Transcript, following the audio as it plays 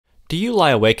Do you lie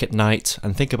awake at night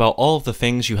and think about all of the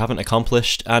things you haven't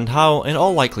accomplished and how, in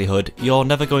all likelihood, you're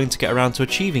never going to get around to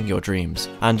achieving your dreams,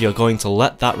 and you're going to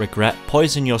let that regret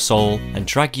poison your soul and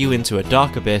drag you into a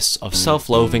dark abyss of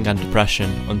self-loathing and depression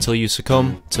until you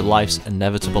succumb to life's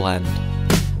inevitable end?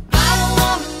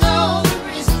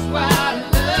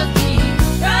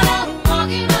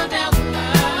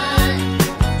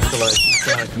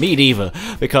 Me neither,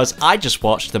 because I just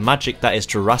watched the magic that is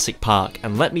Jurassic Park,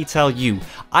 and let me tell you,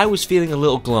 I was feeling a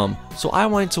little glum, so I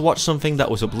wanted to watch something that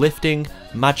was uplifting,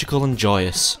 magical and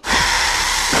joyous.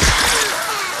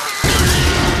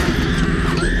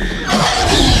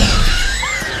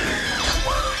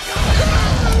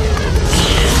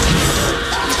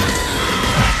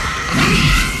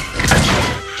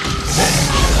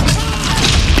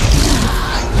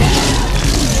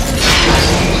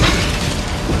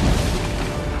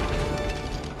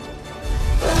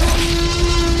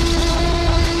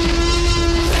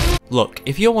 Look,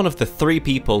 if you're one of the 3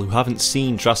 people who haven't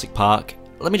seen Jurassic Park,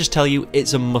 let me just tell you,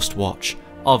 it's a must-watch,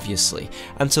 obviously.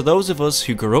 And to those of us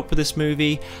who grew up with this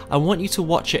movie, I want you to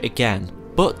watch it again,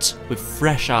 but with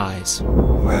fresh eyes.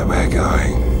 Where we're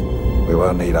going, we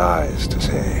won't need eyes to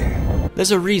see.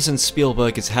 There's a reason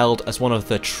Spielberg is held as one of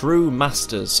the true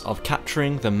masters of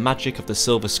capturing the magic of the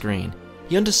silver screen.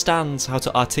 He understands how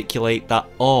to articulate that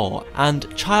awe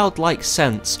and childlike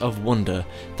sense of wonder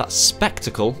that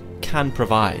spectacle can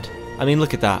provide. I mean,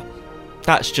 look at that.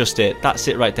 That's just it. That's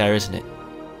it right there, isn't it?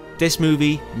 This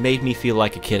movie made me feel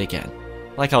like a kid again.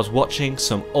 Like I was watching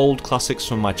some old classics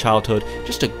from my childhood.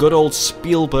 Just a good old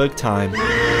Spielberg time.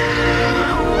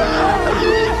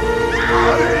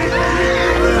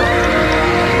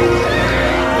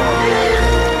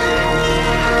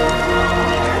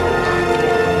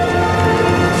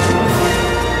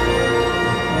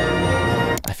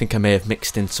 I think I may have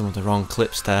mixed in some of the wrong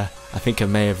clips there. I think I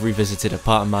may have revisited a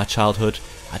part of my childhood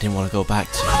I didn't want to go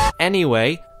back to.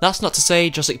 Anyway, that's not to say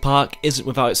Jurassic Park isn't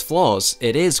without its flaws.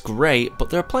 It is great,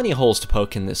 but there are plenty of holes to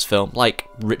poke in this film, like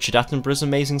Richard Attenborough's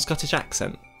amazing Scottish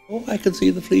accent. Oh, I can see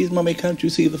the fleas, Mummy, can't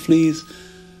you see the fleas?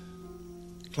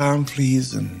 Clown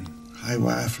fleas and high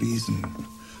wire fleas and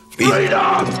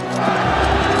freedom!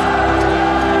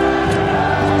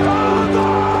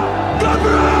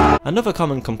 Another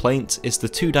common complaint is the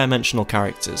two-dimensional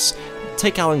characters.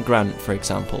 Take Alan Grant, for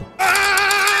example.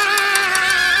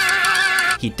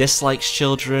 He dislikes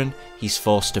children, he's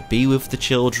forced to be with the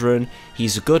children,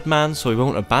 he's a good man so he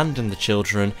won't abandon the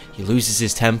children, he loses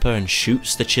his temper and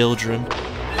shoots the children.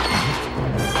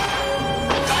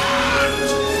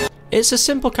 It's a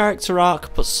simple character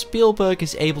arc, but Spielberg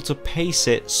is able to pace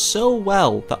it so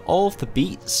well that all of the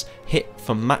beats hit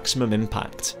for maximum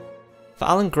impact. For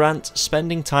Alan Grant,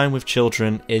 spending time with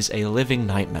children is a living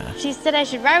nightmare. She said I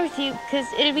should ride with you because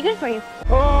it'd be good for you.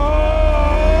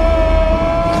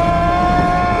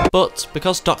 But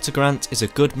because Dr. Grant is a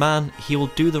good man, he will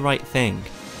do the right thing.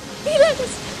 He loves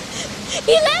us!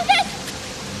 He loves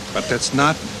us! But that's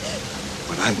not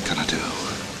what I'm gonna do.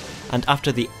 And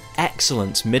after the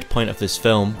excellent midpoint of this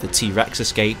film, the T-Rex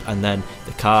escape and then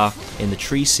the car in the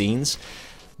tree scenes,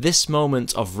 this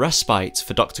moment of respite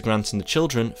for Dr. Grant and the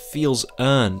children feels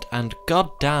earned, and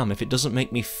goddamn if it doesn't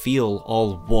make me feel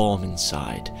all warm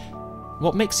inside.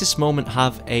 What makes this moment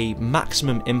have a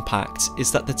maximum impact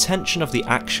is that the tension of the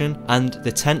action and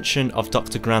the tension of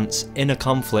Dr. Grant's inner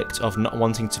conflict of not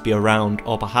wanting to be around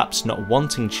or perhaps not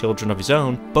wanting children of his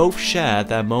own both share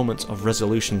their moment of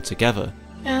resolution together.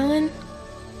 Alan?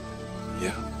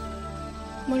 Yeah?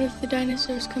 What if the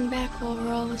dinosaurs come back while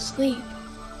we're all asleep?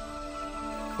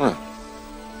 Well,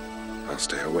 I'll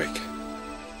stay awake.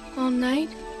 All night?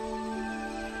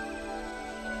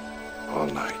 All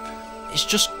night. It's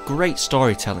just great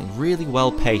storytelling, really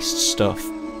well-paced stuff.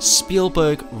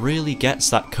 Spielberg really gets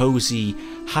that cozy,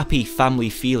 happy family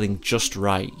feeling just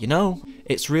right, you know?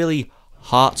 It's really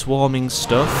heartwarming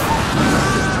stuff.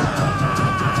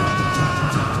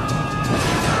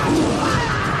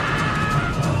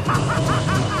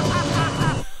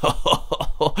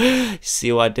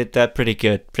 See what I did there? Pretty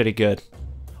good, pretty good.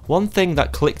 One thing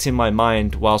that clicked in my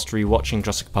mind whilst rewatching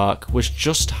Jurassic Park was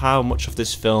just how much of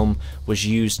this film was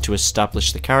used to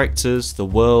establish the characters, the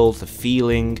world, the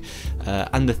feeling,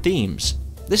 and the themes.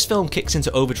 This film kicks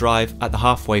into overdrive at the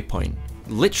halfway point.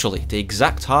 Literally, the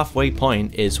exact halfway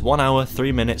point is 1 hour,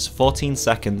 3 minutes, 14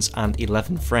 seconds, and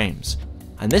 11 frames.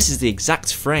 And this is the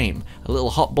exact frame, a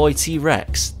little hot boy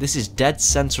T-Rex. This is dead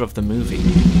center of the movie.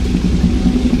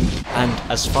 And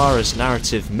as far as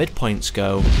narrative midpoints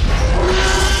go,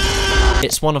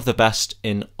 it's one of the best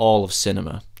in all of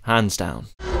cinema, hands down.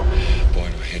 Boy, do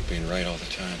I hate being right all the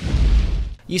time.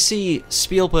 You see,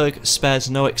 Spielberg spares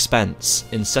no expense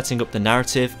in setting up the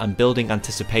narrative and building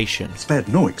anticipation. Spared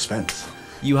no expense.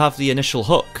 You have the initial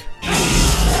hook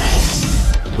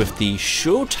with the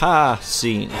shooter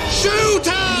scene.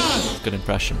 Shooter! Good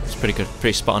impression. It's pretty good.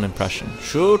 Pretty spot on impression.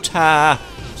 Shooter!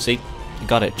 See? You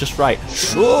got it just right.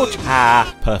 Shooter!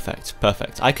 Perfect,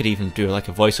 perfect. I could even do like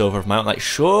a voiceover of my own, like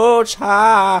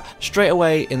shooter! Straight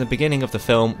away in the beginning of the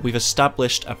film, we've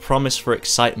established a promise for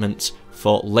excitement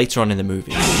for later on in the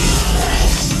movie.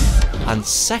 And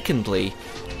secondly,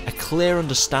 a clear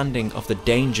understanding of the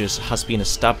dangers has been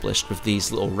established with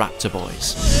these little raptor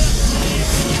boys.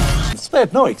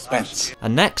 Spared no expense.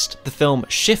 And next, the film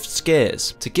shifts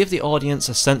gears to give the audience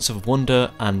a sense of wonder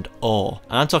and awe.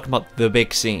 And I'm talking about the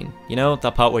big scene. You know,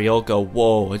 that part where you all go,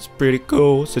 whoa, it's pretty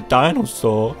cool, it's a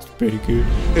dinosaur, it's pretty good.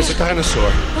 It's a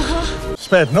dinosaur.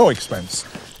 Spared no expense.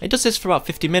 It does this for about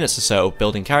 50 minutes or so,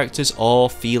 building characters, awe,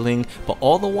 feeling, but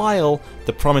all the while,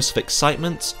 the promise of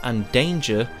excitement and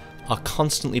danger are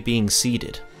constantly being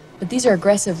seeded. But these are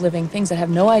aggressive living things that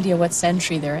have no idea what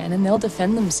century they're in, and they'll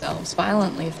defend themselves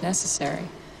violently if necessary.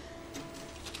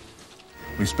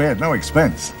 We spared no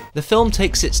expense. The film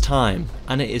takes its time,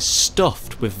 and it is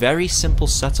stuffed with very simple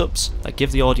setups that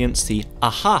give the audience the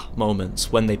aha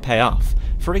moments when they pay off.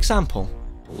 For example,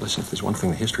 listen, if there's one thing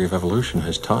the history of evolution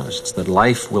has taught us, it's that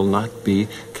life will not be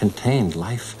contained.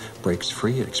 Life breaks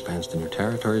free, it expands to new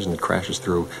territories, and it crashes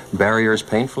through barriers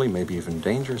painfully, maybe even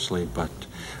dangerously, but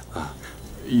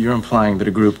You're implying that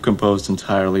a group composed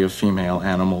entirely of female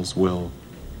animals will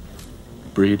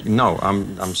breed? no,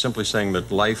 I'm simply saying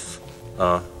that life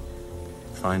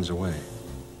finds a way.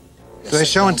 Do they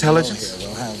show intelligence?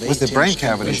 Was the brain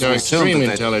cavity? They show extreme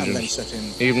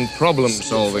intelligence, even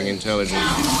problem-solving intelligence,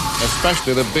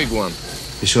 especially the big one.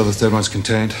 You sure the third one's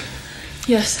contained?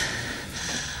 Yes.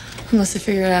 Unless they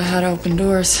figured out how to open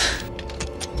doors.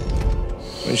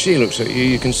 When she looks at you,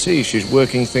 you can see she's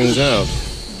working things out.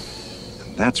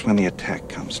 And that's when the attack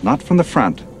comes, not from the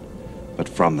front, but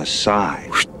from the side.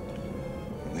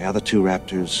 And the other two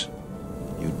raptors,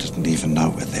 you didn't even know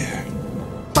were there.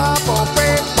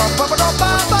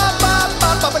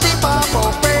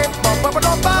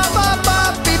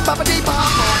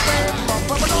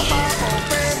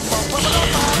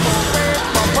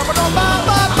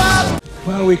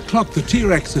 Well, we clocked the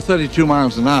T-Rex to 32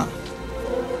 miles an hour.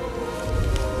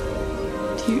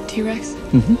 T-Rex?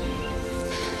 Mm-hmm.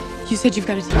 You said you've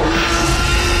got a T-Rex.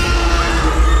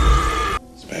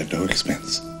 Spared no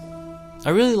expense. I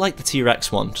really like the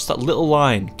T-Rex one, just that little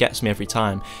line gets me every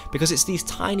time, because it's these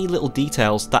tiny little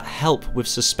details that help with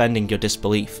suspending your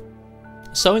disbelief.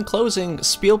 So in closing,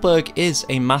 Spielberg is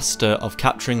a master of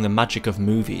capturing the magic of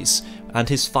movies, and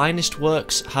his finest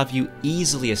works have you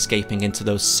easily escaping into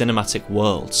those cinematic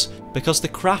worlds, because the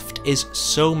craft is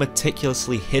so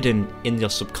meticulously hidden in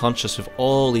your subconscious with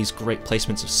all these great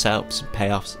placements of setups and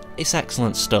payoffs. It's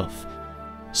excellent stuff.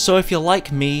 So if you're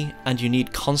like me and you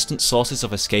need constant sources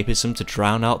of escapism to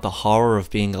drown out the horror of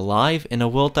being alive in a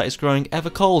world that is growing ever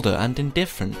colder and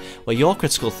indifferent, where your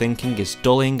critical thinking is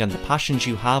dulling and the passions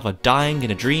you have are dying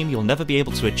in a dream you'll never be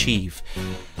able to achieve,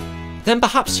 then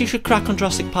perhaps you should crack on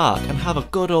Jurassic Park and have a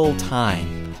good old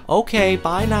time. Okay,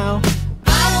 bye now.